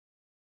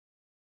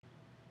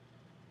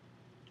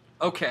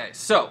Okay,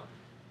 so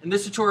in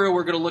this tutorial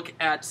we're going to look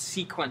at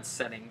sequence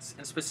settings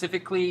and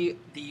specifically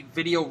the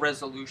video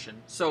resolution.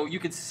 So you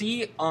can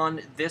see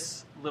on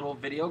this little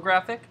video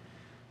graphic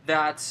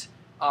that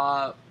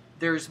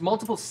there's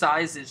multiple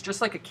sizes,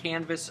 just like a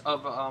canvas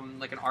of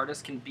like an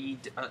artist can be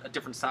a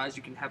different size.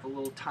 You can have a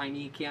little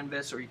tiny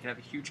canvas or you can have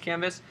a huge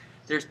canvas.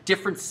 There's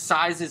different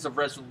sizes of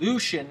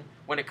resolution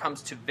when it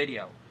comes to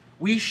video.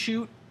 We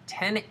shoot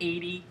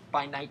 1080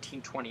 by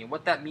 1920, and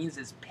what that means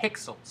is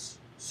pixels.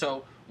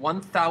 So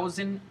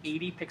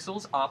 1080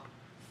 pixels up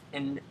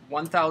and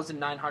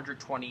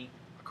 1920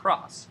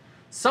 across.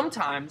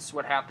 Sometimes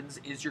what happens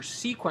is your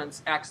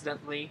sequence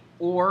accidentally,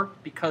 or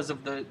because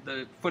of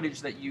the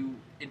footage that you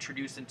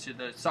introduce into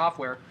the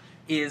software,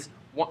 is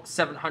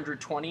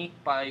 720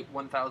 by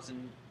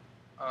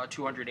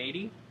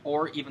 1280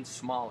 or even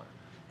smaller.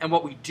 And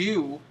what we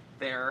do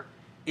there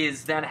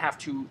is then have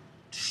to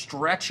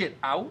stretch it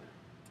out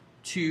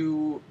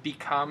to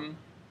become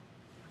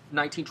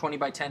 1920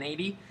 by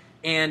 1080,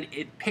 and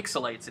it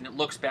pixelates and it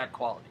looks bad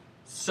quality.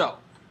 So I'll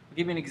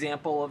give you an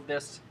example of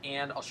this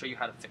and I'll show you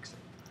how to fix it.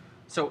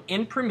 So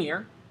in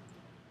Premiere,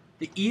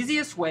 the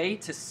easiest way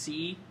to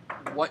see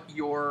what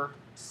your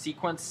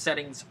sequence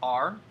settings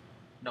are,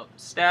 note the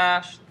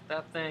stash,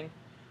 that thing,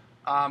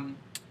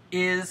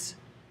 is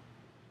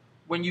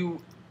when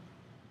you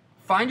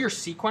find your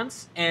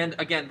sequence, and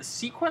again, the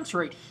sequence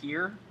right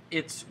here,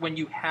 it's when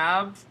you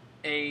have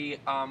a,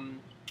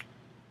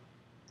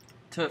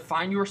 to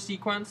find your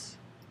sequence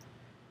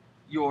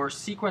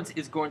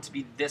is going to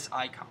be this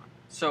icon.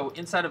 So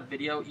inside of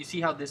video, you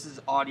see how this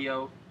is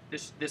audio,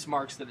 this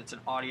marks that it's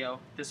an audio,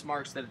 this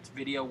marks that it's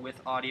video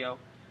with audio.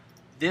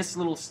 This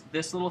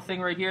little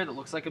thing right here that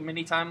looks like a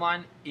mini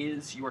timeline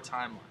is your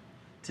timeline.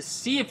 To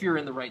see if you're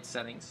in the right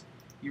settings,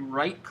 you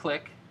right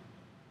click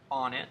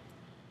on it.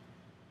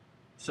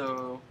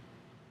 So,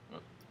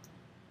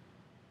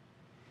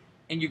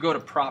 and you go to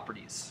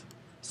properties.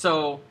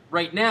 So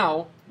right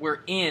now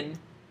we're in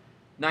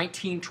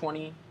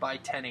 1920 by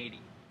 1080.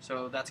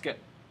 So that's good.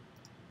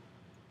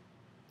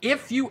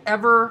 If you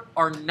ever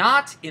are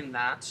not in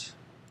that,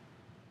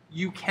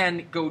 you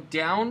can go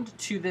down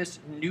to this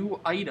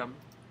new item,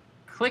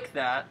 click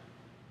that,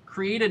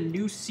 create a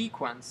new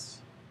sequence,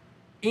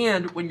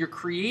 and when you're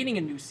creating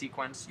a new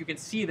sequence, you can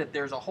see that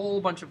there's a whole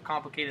bunch of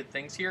complicated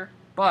things here,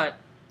 but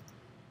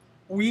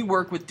we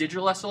work with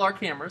digital SLR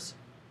cameras,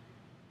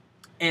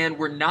 and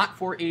we're not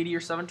 480 or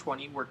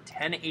 720, we're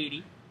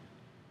 1080,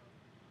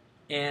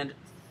 and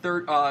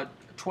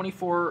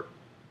 24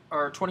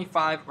 or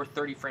 25 or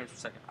 30 frames per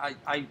second.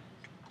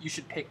 You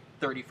should pick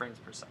 30 frames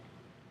per second.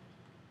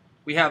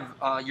 We have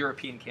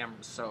European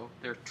cameras, so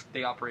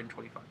they operate in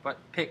 25, but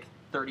pick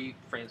 30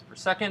 frames per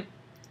second,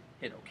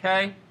 hit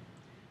OK,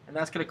 and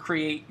that's going to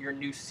create your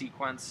new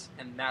sequence,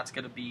 and that's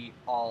going to be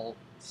all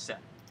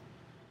set.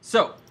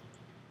 So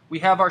we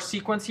have our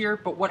sequence here,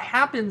 but what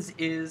happens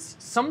is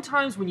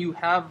sometimes when you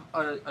have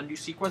a new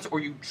sequence or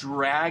you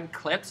drag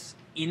clips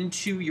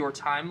into your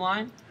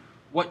timeline,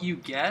 what you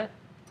get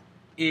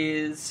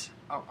is,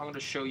 I'm going to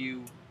show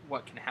you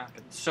what can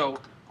happen. So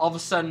all of a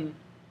sudden,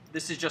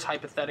 this is just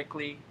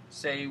hypothetically,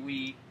 say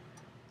we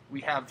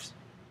have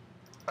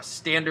a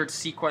standard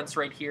sequence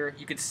right here.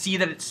 You can see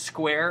that it's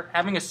square.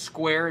 Having a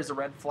square is a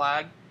red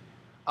flag.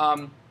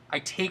 I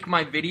take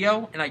my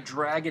video and I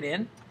drag it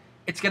in.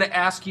 It's going to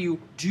ask you,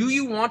 do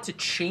you want to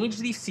change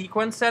these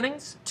sequence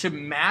settings to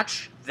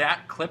match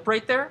that clip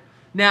right there?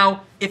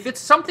 Now, if it's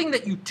something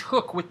that you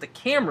took with the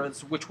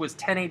cameras, which was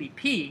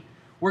 1080p,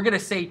 we're going to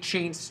say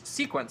change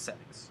sequence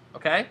settings,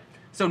 okay?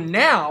 So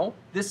now,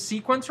 this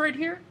sequence right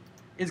here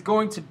is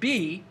going to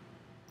be,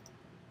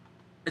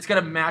 it's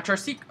going to match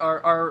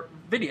our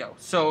video.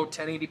 So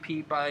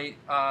 1080p by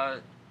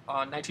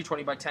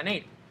 1920 by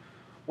 1080.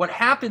 What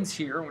happens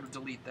here, I'm going to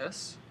delete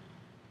this.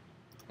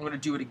 I'm going to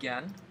do it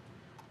again.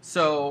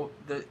 So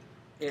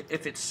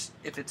if it's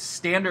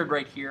standard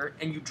right here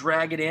and you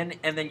drag it in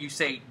and then you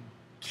say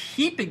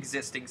keep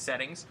existing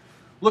settings,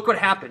 look what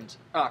happened.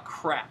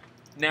 Crap.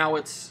 Now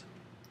it's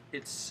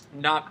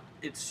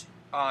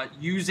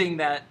using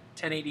that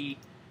 1080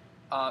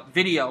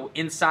 video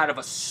inside of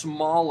a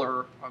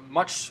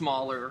much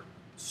smaller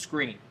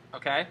screen.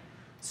 Okay,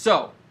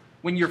 so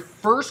when you're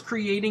first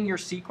creating your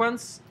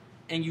sequence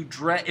and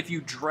if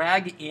you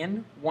drag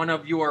in one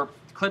of your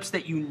clips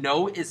that you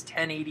know is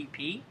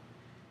 1080p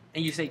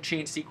and you say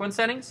change sequence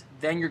settings,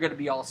 then you're going to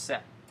be all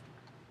set.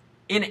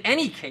 In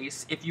any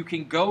case, if you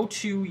can go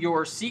to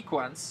your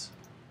sequence,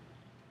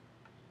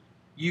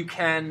 you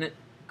can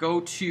go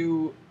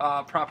to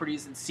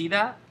properties and see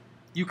that.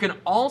 You can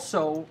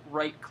also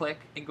right-click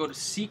and go to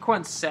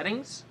sequence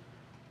settings,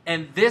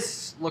 and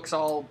this looks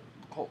all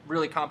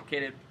really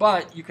complicated,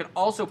 but you can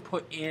also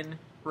put in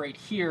right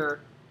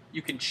here,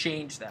 you can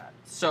change that.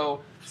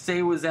 So say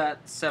it was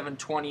at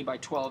 720 by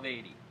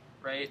 1280,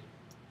 right?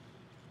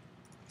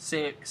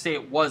 Say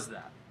it was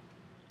that.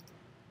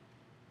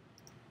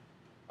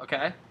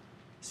 Okay?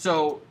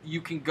 So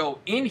you can go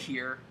in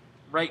here,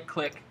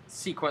 right-click,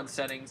 sequence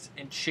settings,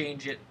 and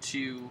change it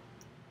to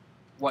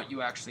what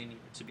you actually need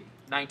it to be.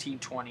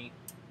 1920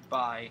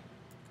 by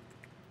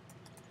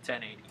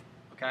 1080.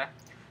 Okay,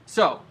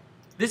 so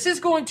this is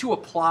going to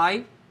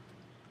apply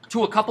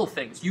to a couple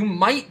things. You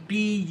might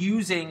be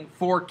using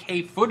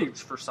 4K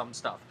footage for some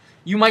stuff.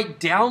 You might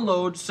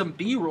download some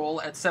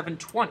B-roll at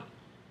 720.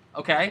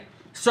 Okay,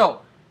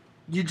 so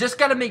you just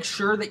got to make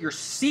sure that your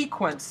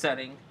sequence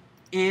setting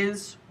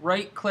is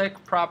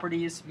right-click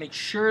properties. Make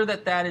sure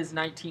that that is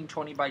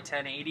 1920 by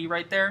 1080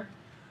 right there.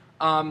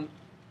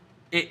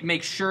 It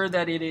makes sure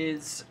that it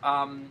is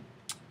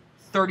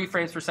 30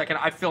 frames per second.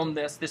 I filmed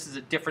this. This is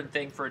a different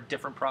thing for a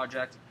different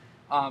project.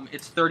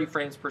 It's 30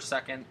 frames per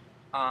second,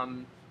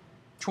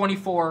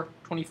 24,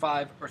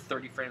 25, or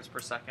 30 frames per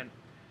second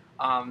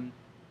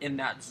in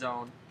that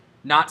zone,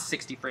 not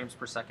 60 frames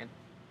per second.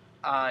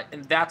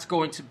 And that's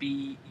going to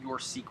be your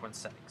sequence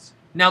settings.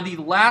 Now, the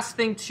last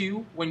thing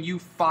too, when you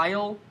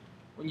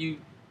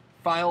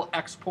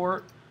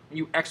export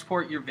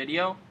your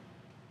video,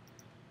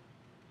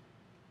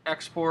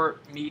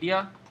 export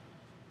media,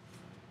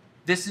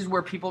 this is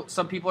where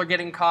some people are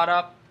getting caught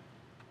up.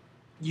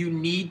 You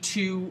need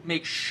to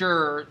make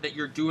sure that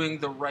you're doing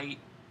the right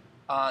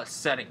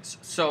settings.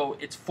 So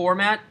it's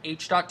format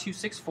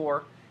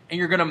H.264, and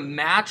you're going to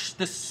match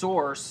the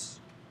source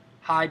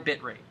high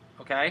bitrate,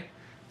 okay?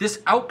 This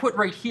output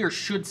right here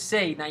should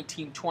say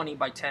 1920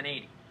 by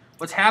 1080.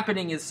 What's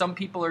happening is some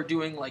people are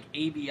doing like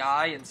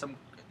AVI and some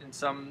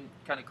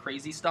kind of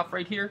crazy stuff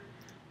right here,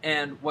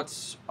 and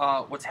what's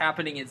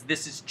happening is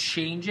this is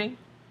changing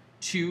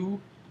to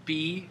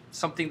be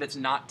something that's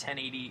not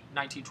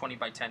 1920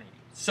 by 1080.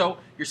 So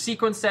your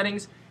sequence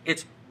settings,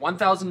 it's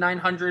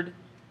 1900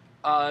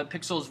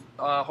 pixels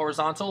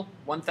horizontal,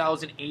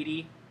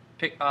 1080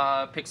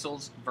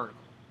 pixels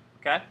vertical.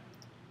 Okay.